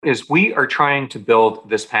As we are trying to build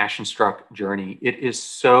this passion struck journey, it is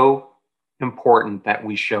so important that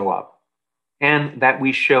we show up and that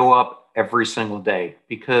we show up every single day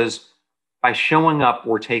because by showing up,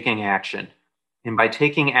 we're taking action. And by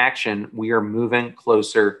taking action, we are moving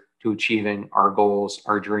closer to achieving our goals,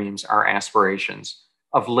 our dreams, our aspirations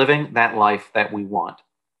of living that life that we want.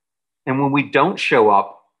 And when we don't show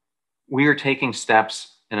up, we are taking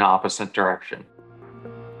steps in an opposite direction.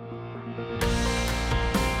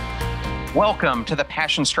 Welcome to the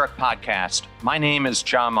Passion Struck podcast. My name is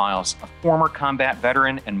John Miles, a former combat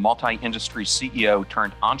veteran and multi-industry CEO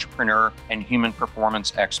turned entrepreneur and human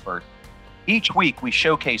performance expert. Each week, we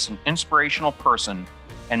showcase an inspirational person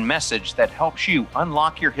and message that helps you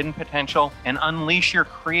unlock your hidden potential and unleash your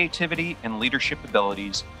creativity and leadership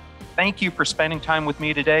abilities. Thank you for spending time with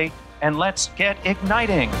me today, and let's get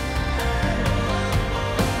igniting.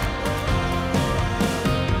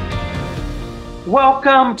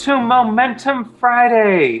 Welcome to Momentum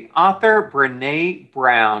Friday. Author Brené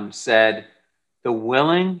Brown said, "The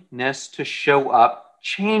willingness to show up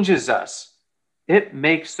changes us. It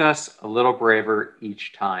makes us a little braver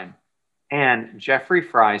each time." And Jeffrey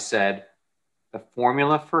Fry said, "The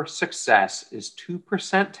formula for success is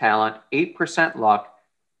 2% talent, 8% luck,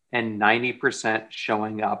 and 90%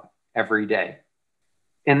 showing up every day."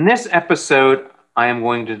 In this episode, I am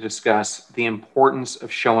going to discuss the importance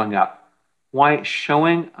of showing up. Why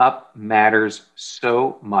showing up matters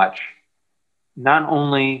so much, not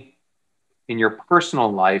only in your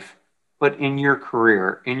personal life, but in your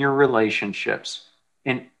career, in your relationships,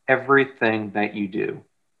 in everything that you do.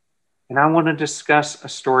 And I want to discuss a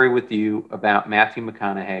story with you about Matthew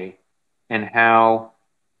McConaughey and how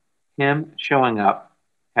him showing up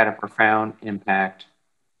had a profound impact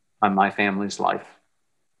on my family's life.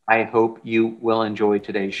 I hope you will enjoy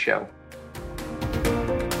today's show.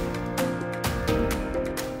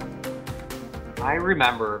 I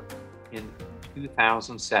remember in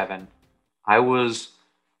 2007, I was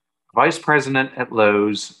vice president at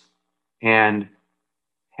Lowe's and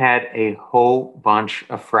had a whole bunch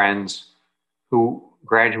of friends who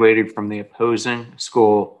graduated from the opposing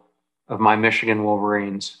school of my Michigan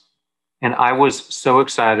Wolverines. And I was so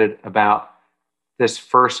excited about this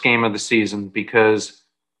first game of the season because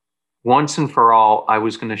once and for all, I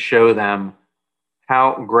was going to show them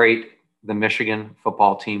how great the Michigan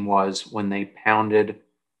football team was when they pounded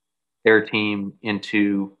their team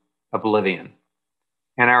into oblivion.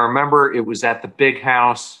 And I remember it was at the big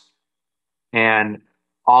house, and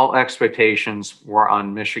all expectations were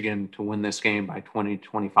on Michigan to win this game by 20,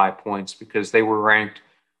 25 points because they were ranked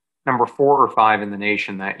number 4 or 5 in the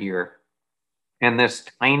nation that year. And this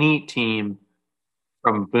tiny team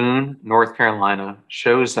from Boone, North Carolina,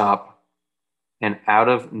 shows up and out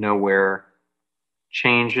of nowhere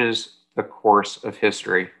changes the course of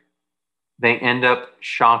history. They end up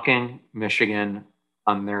shocking Michigan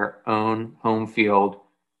on their own home field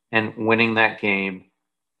and winning that game.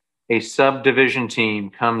 A subdivision team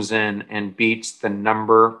comes in and beats the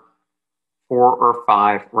number 4 or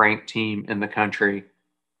 5 ranked team in the country.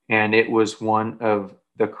 And it was one of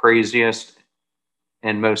the craziest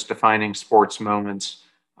and most defining sports moments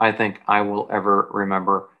I think I will ever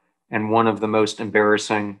remember, and one of the most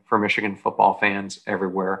embarrassing for Michigan football fans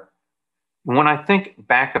everywhere. When I think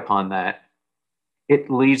back upon that, it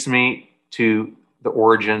leads me to the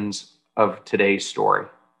origins of today's story.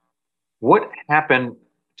 What happened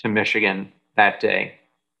to Michigan that day?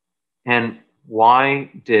 And why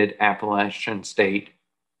did Appalachian State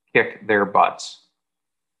kick their butts?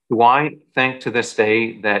 Do I think to this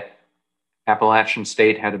day that Appalachian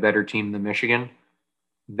State had a better team than Michigan?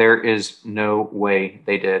 There is no way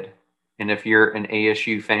they did. And if you're an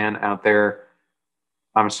ASU fan out there,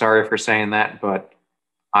 I'm sorry for saying that, but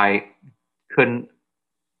I couldn't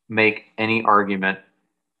make any argument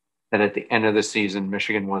that at the end of the season,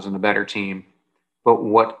 Michigan wasn't a better team. But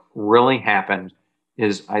what really happened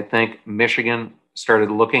is I think Michigan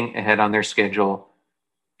started looking ahead on their schedule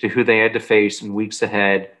to who they had to face in weeks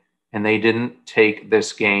ahead, and they didn't take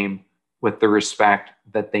this game with the respect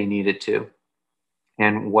that they needed to.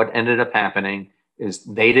 And what ended up happening is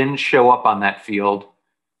they didn't show up on that field.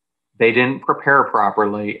 They didn't prepare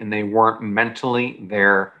properly, and they weren't mentally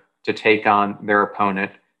there to take on their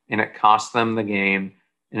opponent, and it cost them the game,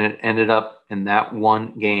 and it ended up in that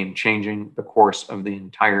one game changing the course of the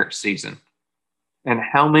entire season. And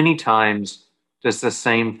how many times does the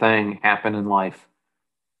same thing happen in life?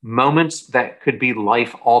 Moments that could be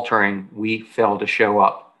life-altering, we fail to show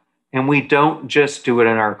up. And we don't just do it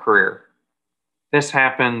in our career. This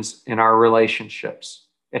happens in our relationships.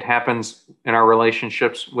 It happens in our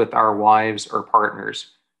relationships with our wives or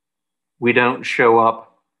partners. We don't show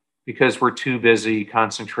up because we're too busy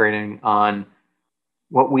concentrating on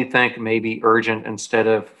what we think may be urgent instead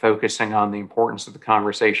of focusing on the importance of the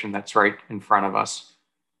conversation that's right in front of us.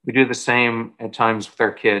 We do the same at times with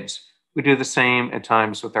our kids. We do the same at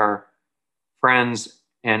times with our friends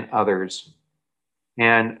and others.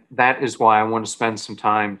 And that is why I want to spend some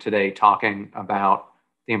time today talking about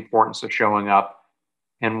the importance of showing up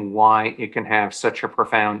and why it can have such a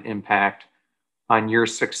profound impact on your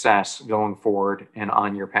success going forward and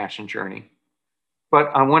on your passion journey.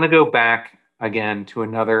 But I want to go back again to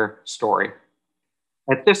another story.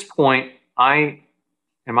 At this point, I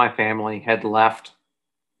and my family had left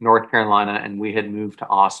North Carolina and we had moved to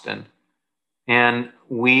Austin. And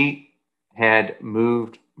we had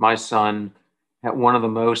moved my son at one of the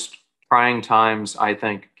most trying times I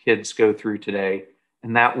think kids go through today.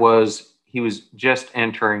 And that was he was just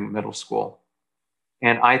entering middle school.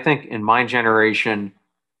 And I think in my generation,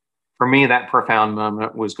 for me, that profound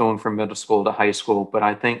moment was going from middle school to high school. But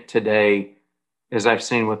I think today, as I've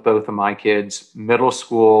seen with both of my kids, middle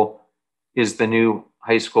school is the new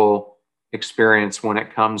high school experience when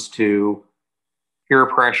it comes to peer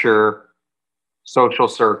pressure, social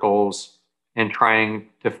circles, and trying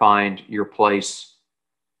to find your place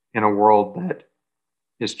in a world that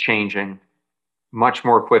is changing much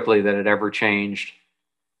more quickly than it ever changed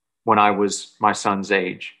when I was my son's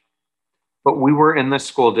age. But we were in this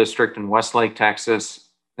school district in Westlake, Texas.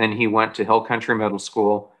 Then he went to Hill Country Middle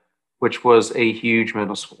School, which was a huge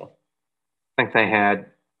middle school. I think they had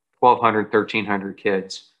 1,200, 1,300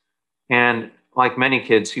 kids. And like many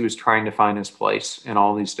kids, he was trying to find his place in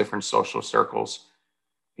all these different social circles.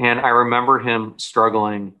 And I remember him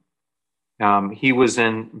struggling. He was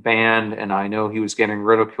in band, and I know he was getting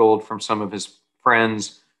ridiculed from some of his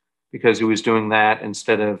friends because he was doing that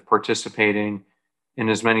instead of participating in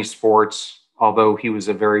as many sports, although he was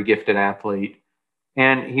a very gifted athlete.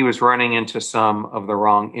 And he was running into some of the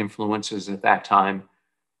wrong influences at that time.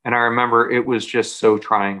 And I remember it was just so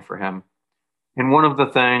trying for him. And one of the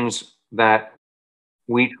things that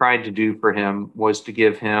we tried to do for him was to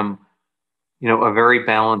give him, a very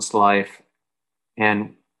balanced life.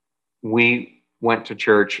 And we went to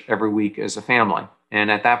church every week as a family. And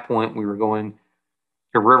at that point, we were going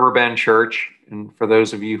to Riverbend Church. And for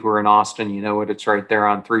those of you who are in Austin, you know it. It's right there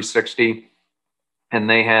on 360. And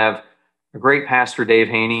they have a great pastor, Dave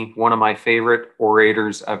Haney, one of my favorite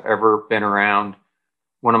orators I've ever been around,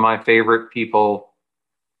 one of my favorite people,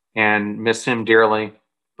 and miss him dearly.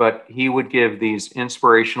 But he would give these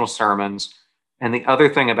inspirational sermons. And the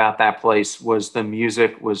other thing about that place was the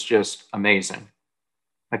music was just amazing.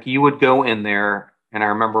 Like you would go in there, and I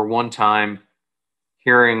remember one time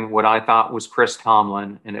hearing what I thought was Chris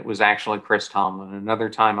Tomlin, and it was actually Chris Tomlin. Another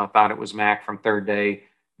time I thought it was Mac from Third Day,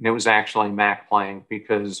 and it was actually Mac playing,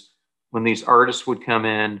 because when these artists would come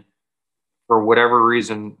in, for whatever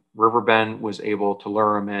reason, Riverbend was able to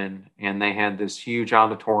lure them in, and they had this huge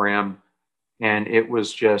auditorium, and it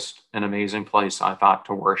was just an amazing place, I thought,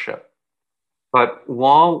 to worship. But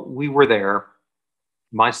while we were there,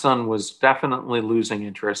 my son was definitely losing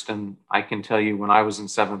interest. And I can tell you, when I was in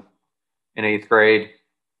seventh and eighth grade,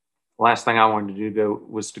 the last thing I wanted to do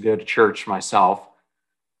was to go to church myself.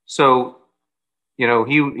 So,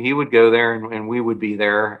 he would go there and we would be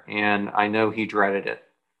there. And I know he dreaded it.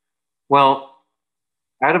 Well,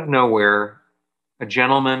 out of nowhere, a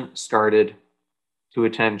gentleman started to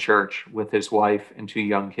attend church with his wife and two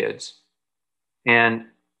young kids. And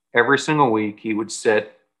every single week, he would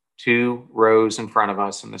sit 2 rows in front of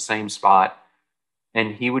us in the same spot.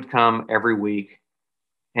 And he would come every week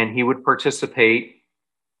and he would participate.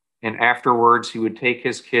 And afterwards, he would take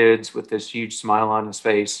his kids with this huge smile on his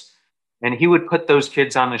face. And he would put those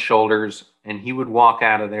kids on his shoulders and he would walk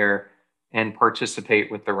out of there and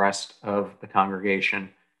participate with the rest of the congregation.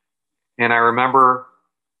 And I remember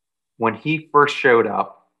when he first showed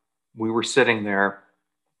up, we were sitting there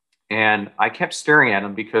and I kept staring at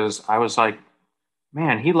him because I was like,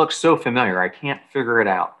 man, he looks so familiar. I can't figure it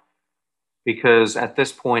out. Because at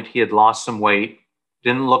this point, he had lost some weight,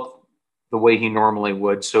 didn't look the way he normally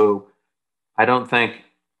would. So I don't think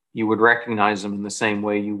you would recognize him in the same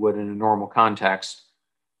way you would in a normal context.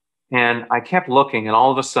 And I kept looking, and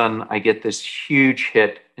all of a sudden, I get this huge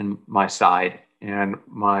hit in my side. And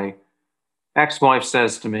my ex-wife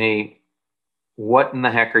says to me, "What in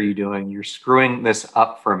the heck are you doing? You're screwing this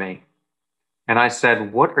up for me." And I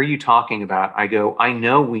said, "What are you talking about?" I go, "I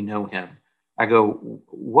know we know him." I go,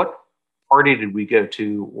 "What party did we go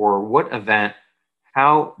to, or what event?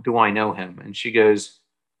 How do I know him?" And she goes,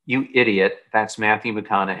 "You idiot, that's Matthew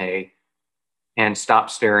McConaughey, and stop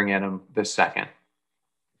staring at him this second."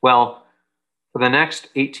 Well, for the next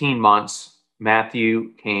 18 months,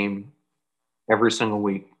 Matthew came every single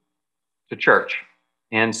week to church.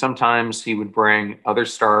 And sometimes he would bring other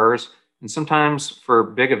stars. And sometimes for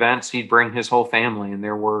big events, he'd bring his whole family. And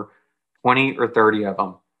there were 20 or 30 of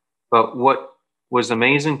them. But what was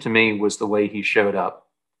amazing to me was the way he showed up.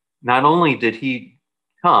 Not only did he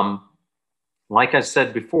come, like I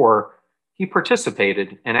said before, he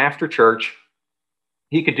participated. And after church,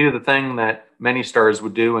 he could do the thing that many stars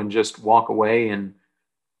would do and just walk away and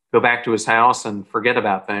go back to his house and forget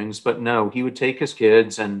about things. But no, he would take his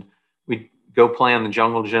kids and we'd go play on the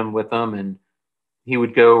jungle gym with them, and he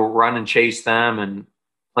would go run and chase them and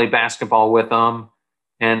play basketball with them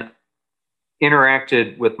and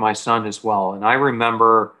interacted with my son as well. And I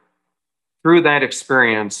remember through that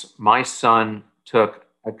experience, my son took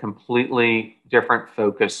a completely different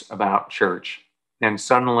focus about church. And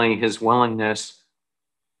suddenly his willingness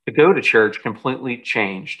to go to church completely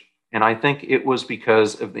changed. And I think it was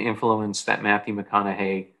because of the influence that Matthew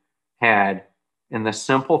McConaughey had in the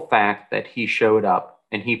simple fact that he showed up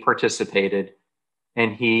and he participated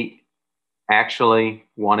and he actually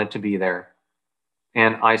wanted to be there.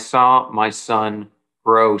 And I saw my son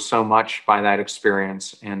grow so much by that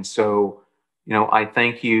experience. And so, I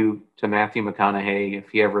thank you to Matthew McConaughey, if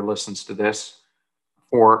he ever listens to this,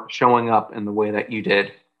 for showing up in the way that you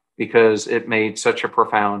did, because it made such a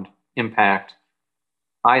profound impact,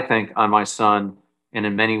 I think, on my son, and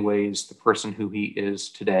in many ways, the person who he is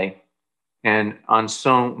today, and on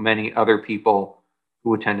so many other people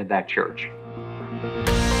who attended that church.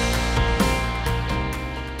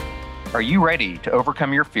 Are you ready to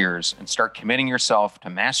overcome your fears and start committing yourself to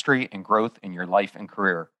mastery and growth in your life and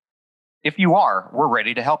career? If you are, we're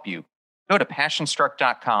ready to help you. Go to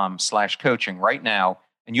passionstruck.com/coaching right now,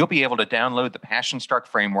 and you'll be able to download the Passion Struck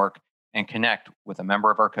framework and connect with a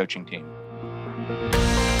member of our coaching team.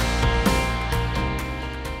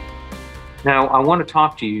 Now, I want to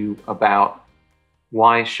talk to you about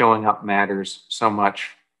why showing up matters so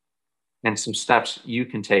much and some steps you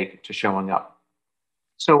can take to showing up.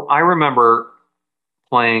 So I remember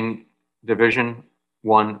playing Division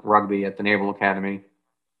I rugby at the Naval Academy,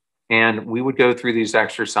 and we would go through these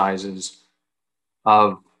exercises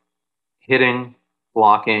of hitting,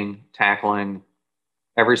 blocking, tackling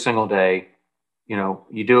every single day.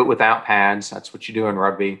 You do it without pads. That's what you do in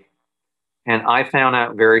rugby. And I found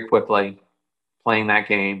out very quickly playing that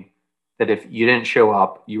game that if you didn't show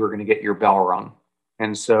up, you were going to get your bell rung.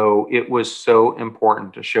 And so it was so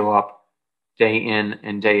important to show up day in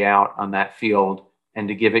and day out on that field and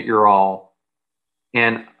to give it your all.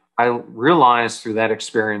 And I realized through that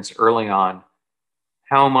experience early on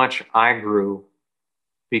how much I grew,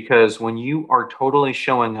 because when you are totally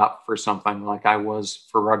showing up for something like I was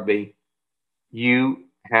for rugby, you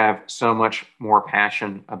have so much more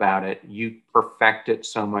passion about it. You perfect it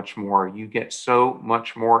so much more. You get so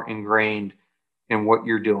much more ingrained in what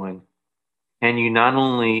you're doing. And you not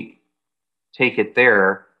only take it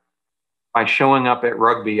there, by showing up at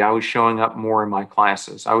rugby, I was showing up more in my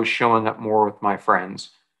classes. I was showing up more with my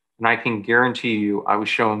friends. And I can guarantee you, I was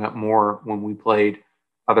showing up more when we played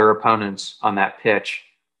other opponents on that pitch,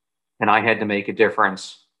 and I had to make a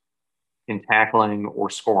difference in tackling or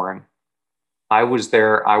scoring. I was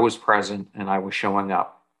there, I was present, and I was showing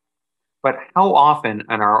up. But how often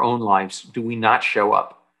in our own lives do we not show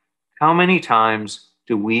up? How many times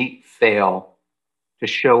do we fail to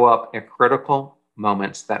show up at critical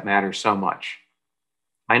moments that matter so much?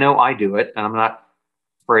 I know I do it, and I'm not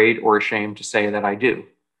afraid or ashamed to say that I do.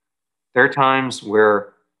 There are times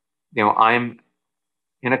where, I'm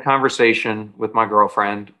in a conversation with my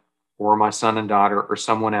girlfriend or my son and daughter or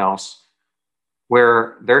someone else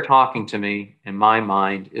where they're talking to me and my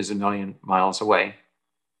mind is a million miles away.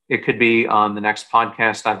 It could be on the next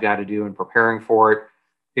podcast I've got to do and preparing for it.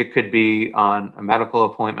 It could be on a medical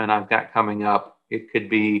appointment I've got coming up. It could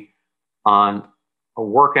be on a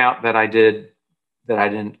workout that I did that I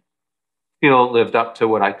didn't feel lived up to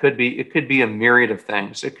what I could be. It could be a myriad of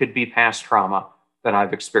things. It could be past trauma that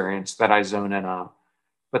I've experienced that I zone in on.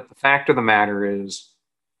 But the fact of the matter is,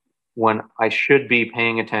 when I should be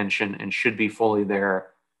paying attention and should be fully there,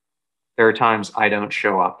 there are times I don't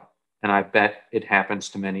show up. And I bet it happens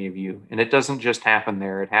to many of you. And it doesn't just happen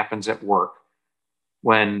there, it happens at work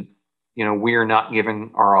when, we are not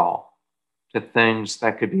giving our all to things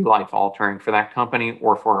that could be life altering for that company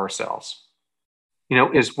or for ourselves.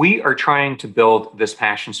 As we are trying to build this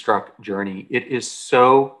Passion Struck journey, it is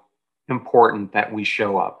so important that we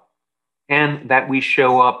show up and that we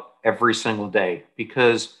show up every single day,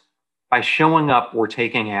 because by showing up, we're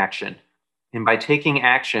taking action. And by taking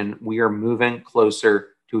action, we are moving closer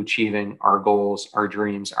to achieving our goals, our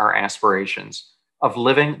dreams, our aspirations. of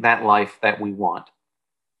living that life that we want.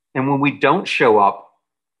 And when we don't show up,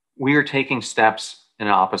 we are taking steps in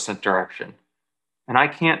an opposite direction. And I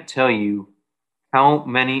can't tell you how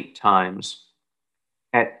many times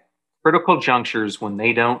at critical junctures when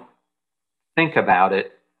they don't think about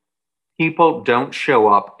it, people don't show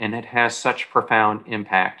up and it has such profound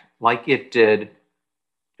impact, like it did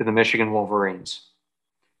to the Michigan Wolverines.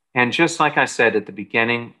 And just like I said at the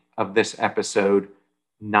beginning of this episode,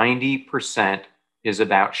 90% is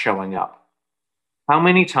about showing up. How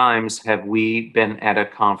many times have we been at a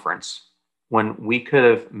conference when we could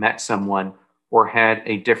have met someone or had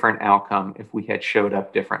a different outcome if we had showed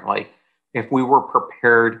up differently, if we were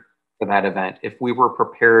prepared for that event, if we were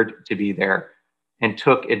prepared to be there and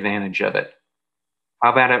took advantage of it?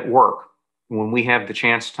 How about at work when we have the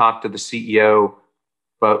chance to talk to the CEO,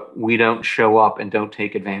 but we don't show up and don't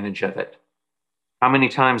take advantage of it? How many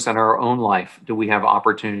times in our own life do we have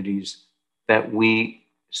opportunities that we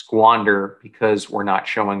squander because we're not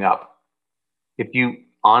showing up? If you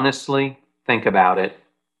honestly think about it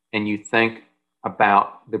and you think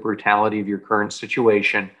about the brutality of your current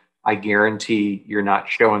situation, I guarantee you're not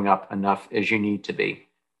showing up enough as you need to be.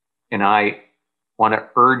 And I want to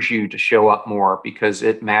urge you to show up more because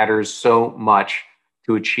it matters so much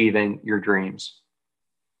to achieving your dreams.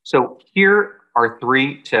 So here are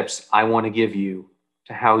 3 tips I want to give you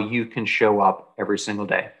to how you can show up every single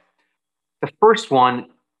day. The first one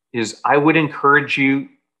is I would encourage you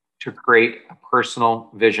to create a personal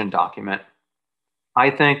vision document. I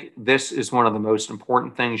think this is one of the most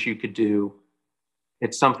important things you could do.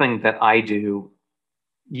 It's something that I do.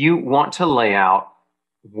 You want to lay out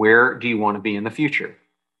where do you want to be in the future.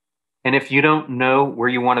 And if you don't know where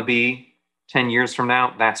you want to be 10 years from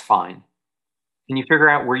now, that's fine. Can you figure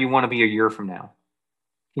out where you want to be a year from now?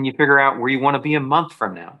 Can you figure out where you want to be a month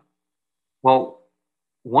from now? Well,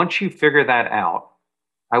 once you figure that out,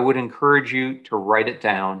 I would encourage you to write it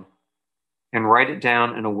down and write it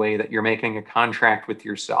down in a way that you're making a contract with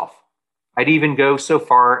yourself. I'd even go so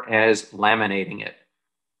far as laminating it.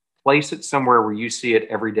 Place it somewhere where you see it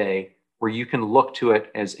every day, where you can look to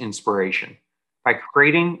it as inspiration. By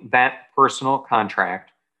creating that personal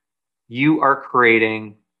contract, you are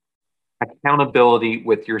creating accountability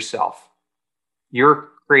with yourself. You're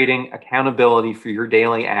creating accountability for your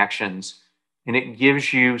daily actions, and it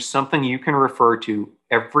gives you something you can refer to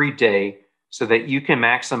every day so that you can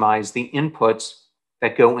maximize the inputs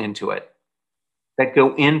that go into it, that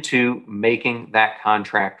go into making that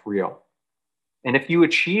contract real. And if you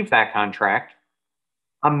achieve that contract,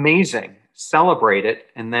 amazing, celebrate it,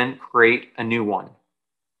 and then create a new one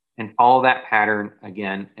and follow that pattern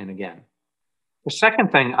again and again. The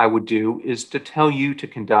second thing I would do is to tell you to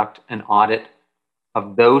conduct an audit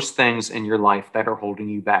of those things in your life that are holding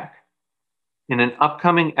you back. In an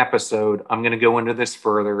upcoming episode, I'm going to go into this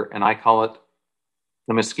further, and I call it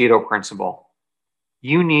the mosquito principle.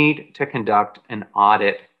 You need to conduct an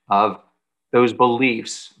audit of those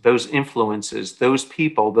beliefs, those influences, those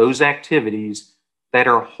people, those activities that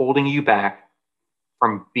are holding you back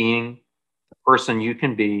from being the person you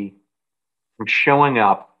can be, from showing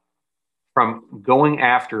up, from going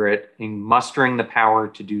after it and mustering the power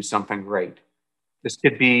to do something great. This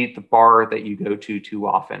could be the bar that you go to too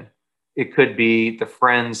often. It could be the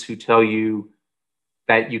friends who tell you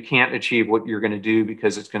that you can't achieve what you're going to do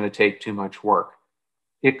because it's going to take too much work.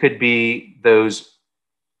 It could be those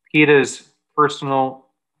PITAs personal.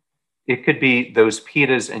 It could be those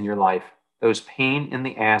PITAs in your life, those pain in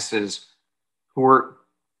the asses who are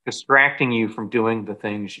distracting you from doing the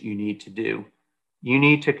things you need to do. You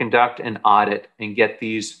need to conduct an audit and get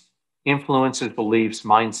these influences, beliefs,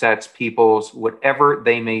 mindsets, peoples, whatever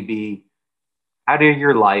they may be, out of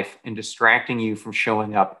your life and distracting you from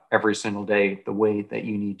showing up every single day the way that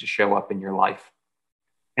you need to show up in your life.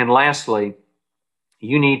 And lastly,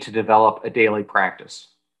 you need to develop a daily practice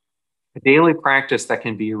that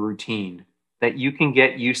can be a routine that you can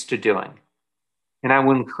get used to doing. And I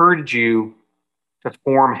would encourage you to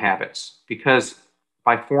form habits, because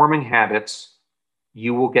by forming habits,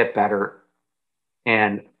 you will get better.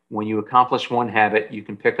 And when you accomplish one habit, you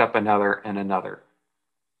can pick up another and another.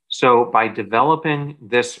 So by developing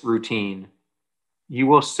this routine, you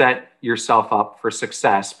will set yourself up for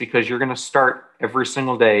success, because you're going to start every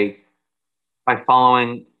single day by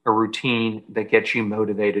following a routine that gets you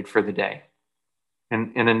motivated for the day.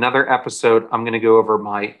 And in another episode, I'm going to go over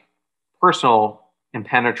my personal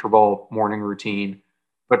impenetrable morning routine.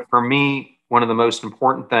 But for me, one of the most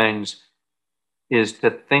important things is to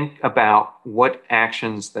think about what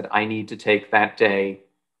actions that I need to take that day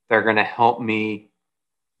that are going to help me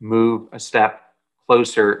move a step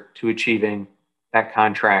closer to achieving that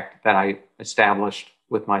contract that I established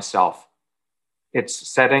with myself. It's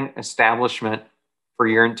setting establishment for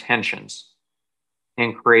your intentions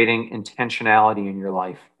and creating intentionality in your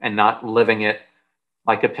life and not living it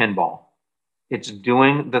like a pinball. It's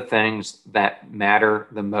doing the things that matter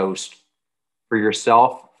the most for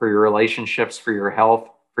yourself, for your relationships, for your health,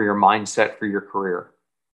 for your mindset, for your career.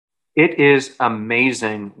 It is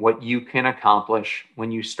amazing what you can accomplish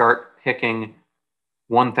when you start picking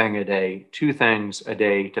one thing a day, two things a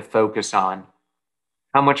day to focus on.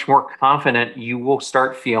 How much more confident you will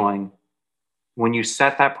start feeling when you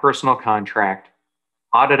set that personal contract,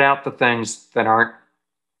 audit out the things that aren't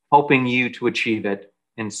helping you to achieve it,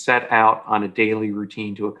 and set out on a daily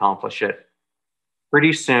routine to accomplish it.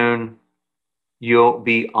 Pretty soon, you'll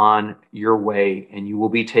be on your way and you will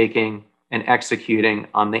be taking and executing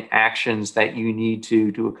on the actions that you need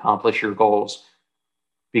to accomplish your goals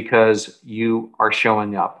because you are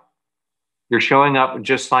showing up. You're showing up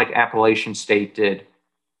just like Appalachian State did,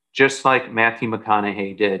 just like Matthew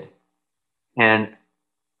McConaughey did. And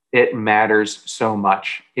it matters so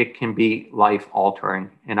much. It can be life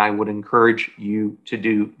altering. And I would encourage you to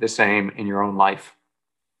do the same in your own life.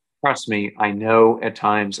 Trust me, I know at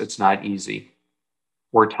times it's not easy.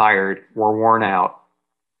 We're tired, we're worn out.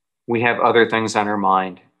 We have other things on our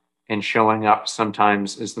mind. And showing up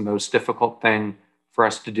sometimes is the most difficult thing for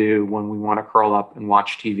us to do when we want to curl up and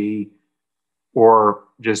watch TV or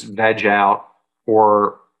just veg out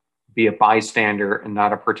or be a bystander and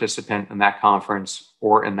not a participant in that conference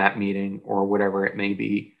or in that meeting or whatever it may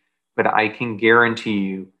be. But I can guarantee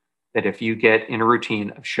you that if you get in a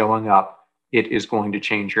routine of showing up, it is going to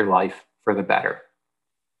change your life for the better.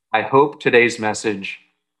 I hope today's message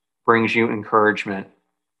brings you encouragement.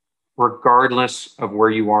 Regardless of where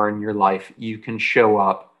you are in your life, you can show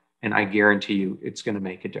up, and I guarantee you it's going to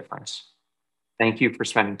make a difference. Thank you for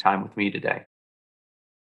spending time with me today.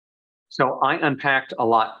 So I unpacked a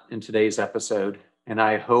lot in today's episode, and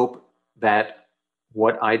I hope that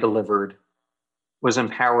what I delivered was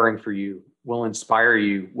empowering for you, will inspire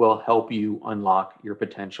you, will help you unlock your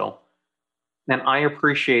potential. And I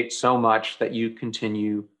appreciate so much that you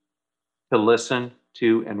continue to listen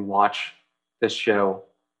to and watch this show.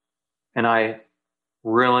 And I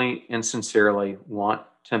really and sincerely want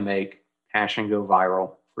to make Passion go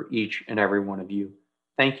viral for each and every one of you.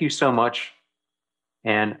 Thank you so much.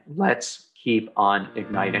 And let's keep on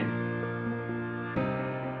igniting.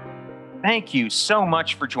 Thank you so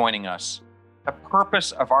much for joining us. The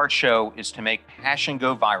purpose of our show is to make Passion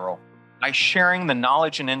go viral by sharing the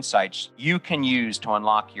knowledge and insights you can use to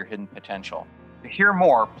unlock your hidden potential. To hear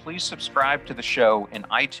more, please subscribe to the show in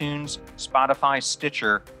iTunes, Spotify,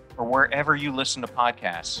 Stitcher, or wherever you listen to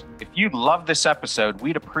podcasts. If you love this episode,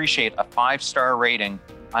 we'd appreciate a 5-star rating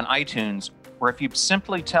on iTunes, or if you'd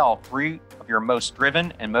simply tell 3 of your most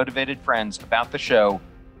driven and motivated friends about the show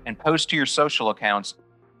and post to your social accounts,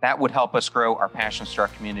 that would help us grow our Passion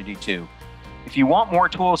Struck community too. If you want more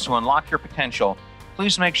tools to unlock your potential,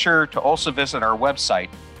 please make sure to also visit our website,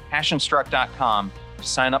 passionstruck.com, to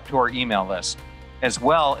sign up to our email list, as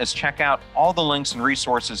well as check out all the links and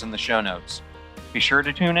resources in the show notes. Be sure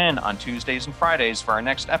to tune in on Tuesdays and Fridays for our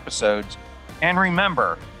next episodes. And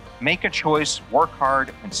remember, make a choice, work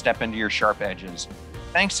hard, and step into your sharp edges.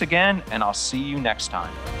 Thanks again, and I'll see you next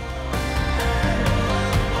time.